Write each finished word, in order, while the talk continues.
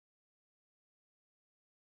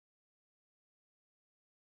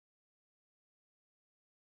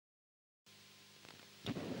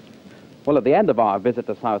Well, at the end of our visit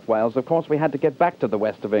to South Wales, of course, we had to get back to the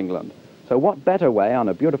west of England. So what better way on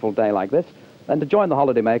a beautiful day like this than to join the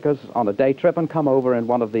holidaymakers on a day trip and come over in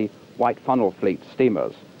one of the White Funnel Fleet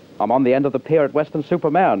steamers. I'm on the end of the pier at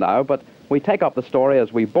Weston-super-mare now, but we take up the story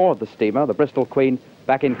as we board the steamer, the Bristol Queen,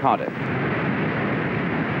 back in Cardiff.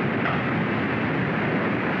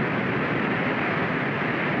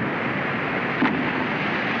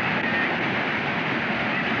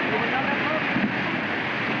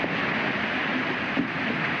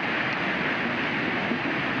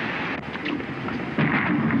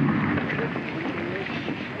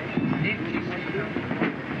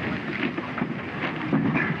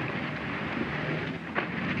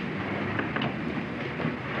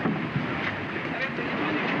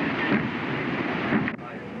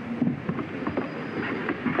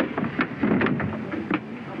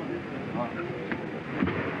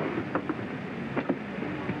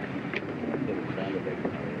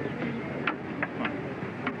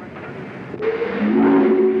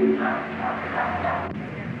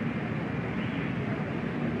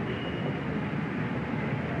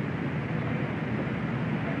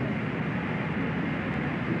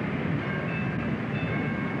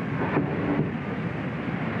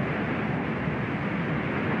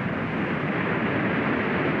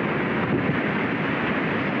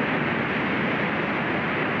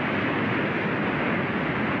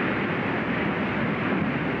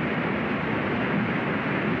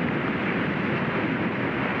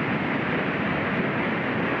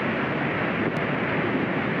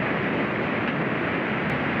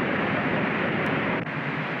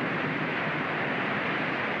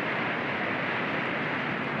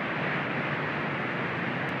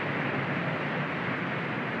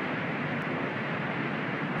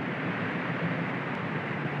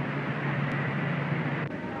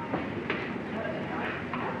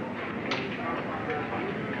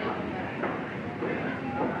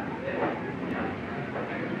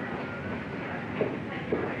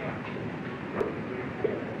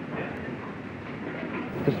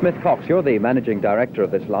 Smith Cox, you're the managing director of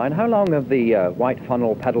this line. How long have the White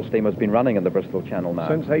Funnel paddle steamers been running in the Bristol Channel now?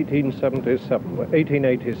 Since 1877.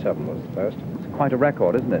 1887 was the first. It's quite a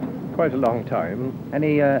record, isn't it? Quite a long time.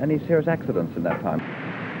 Any serious accidents in that time?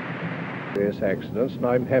 Serious accidents, and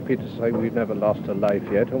I'm happy to say we've never lost a life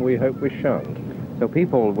yet, and we hope we shan't. So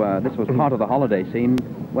people, this was part of the holiday scene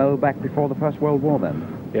well back before the First World War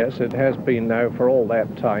then? Yes, it has been now for all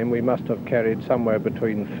that time. We must have carried somewhere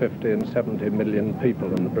between 50 and 70 million people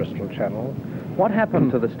in the Bristol Channel. What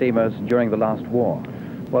happened to the steamers during the last war?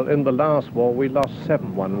 Well, in the last war, we lost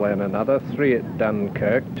 7 one way and another, 3 at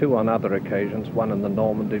Dunkirk, 2 on other occasions, 1 in the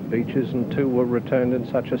Normandy beaches, and 2 were returned in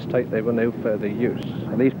such a state they were no further use.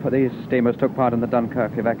 And these steamers took part in the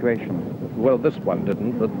Dunkirk evacuation? Well, this one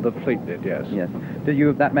didn't, but the fleet did, yes. Yes.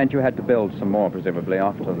 That meant you had to build some more, presumably,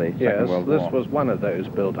 after the Second World War? Yes, this was one of those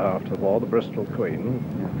built after the war, the Bristol Queen.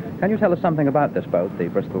 Yeah. Can you tell us something about this boat, the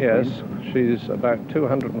Bristol Queen? Yes, she's about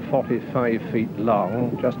 245 feet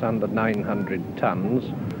long, just under 900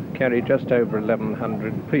 tons, carried just over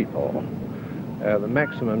 1,100 people. The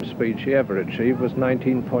maximum speed she ever achieved was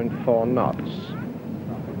 19.4 knots.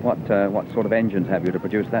 What sort of engines have you to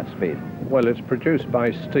produce that speed? Well, it's produced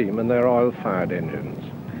by steam, and they're oil-fired engines.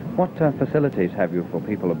 What facilities have you for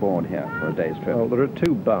people aboard here for a day's trip? Well, there are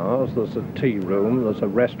 2 bars, there's a tea room, there's a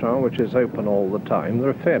restaurant which is open all the time. There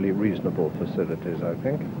are fairly reasonable facilities, I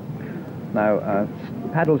think. Now,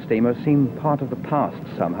 paddle steamers seem part of the past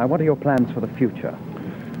somehow. What are your plans for the future?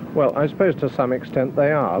 Well, I suppose to some extent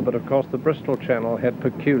they are, but of course the Bristol Channel had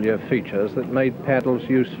peculiar features that made paddles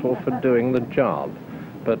useful for doing the job.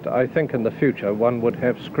 But I think in the future one would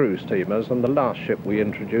have screw steamers, and the last ship we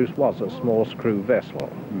introduced was a small screw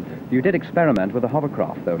vessel. You did experiment with a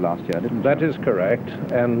hovercraft, though, last year, didn't you? That is correct,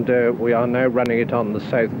 and we are now running it on the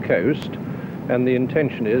south coast, and the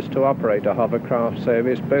intention is to operate a hovercraft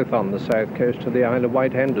service both on the south coast to the Isle of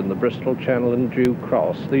Wight and in the Bristol Channel in due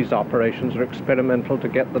course. These operations are experimental to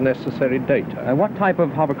get the necessary data. What type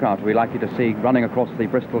of hovercraft are we likely to see running across the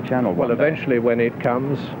Bristol Channel? Well, eventually when it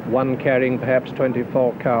comes, one carrying perhaps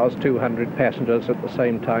 24 cars, 200 passengers at the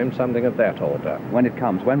same time, something of that order. When it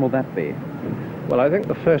comes, when will that be? Well, I think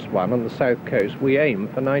the first one on the south coast we aim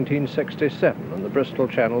for 1967, and the Bristol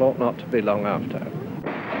Channel ought not to be long after.